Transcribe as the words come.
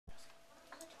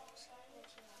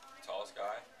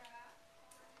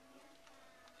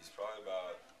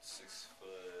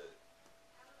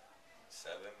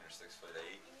6'8".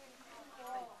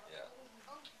 Yeah.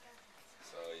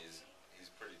 So he's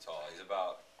pretty tall. He's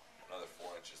about another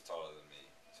 4 inches taller than me.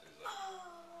 So he's like.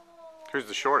 Who's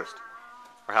the shortest?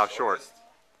 Or how short?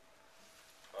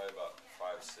 Probably about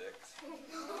 5'6".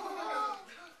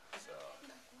 So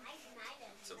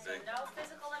it's a big. No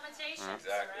physical limitations.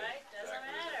 Exactly. Right? Doesn't Exactly.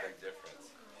 matter. There's a big difference.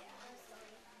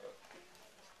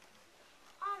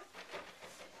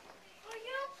 Were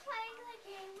you playing the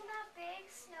game when that big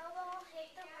snowball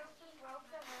hit the roof and broke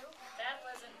the roof? That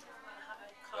wasn't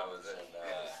That was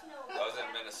in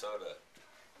Minnesota.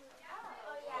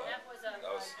 Oh yeah. That was a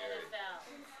That was scary. NFL.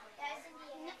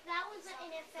 That was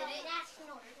an NFL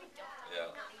national.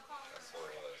 Yeah, that's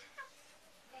what it was.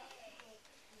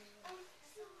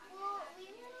 Well, we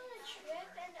went on a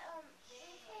trip and we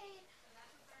played.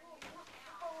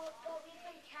 Well, we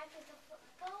played catch with the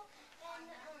football, and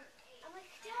I'm like,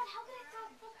 Dad, how can I throw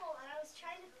a football? And I was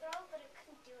trying to throw, but I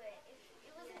couldn't do it.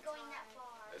 It wasn't going that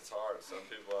far. It's hard. Some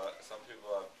people have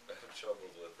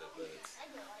troubles with it, but it's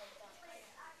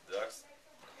ducks.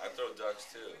 I throw ducks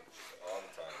too, all the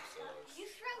time. So You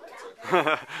throw it's ducks.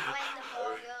 okay. When the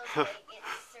ball goes, like,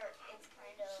 it's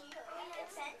kind of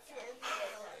insensitive.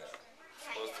 It's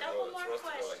supposed to Couple go. more It's supposed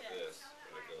to go like questions. this,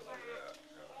 but it goes like that.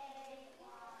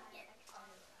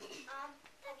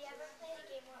 Have you ever played a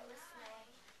game where it was snowing?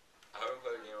 I haven't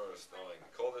played a game where it's snowing. The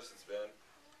coldest it's been,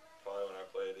 probably when I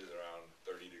played, is around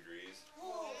 30 degrees.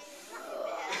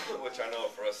 Which I know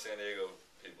for us San Diego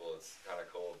people, it's kind of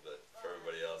cold, but for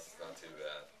everybody else, it's not too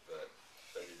bad. But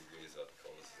 30 degrees is about the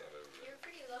coldest I've ever been. You're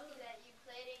pretty lucky that you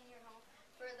played in your home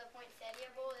for the Poinsettia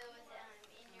Bowl. It was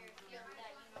in your field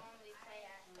that you normally play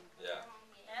at. Yeah.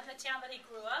 And the town that he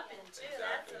grew up in, too.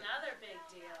 Exactly. That's another big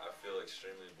deal. I feel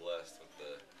extremely blessed with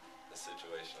the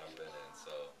situation I've been in,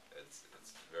 so it's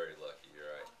very lucky. You're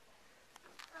right.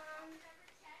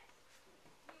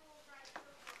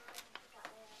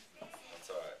 That's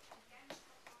all right.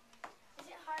 Is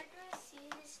it hard to see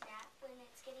the snap when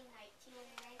it's getting night to you in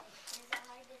the night? Is it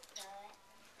hard to throw it?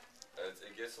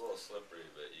 It gets a little slippery,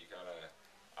 but you kind of.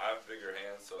 I have bigger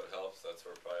hands, so it helps. That's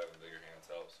where probably having bigger hands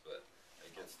helps, but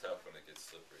it gets tough when it gets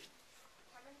slippery.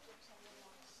 How many games have you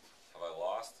lost? Have I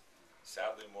lost?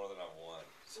 Sadly, more than I've won.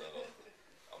 So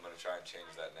I'm gonna try and change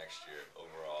that next year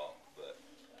overall. But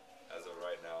as of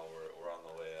right now, we're on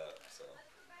the way up. So.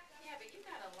 Yeah, but you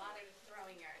got a lot of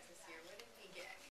throwing yards this year. What did we get?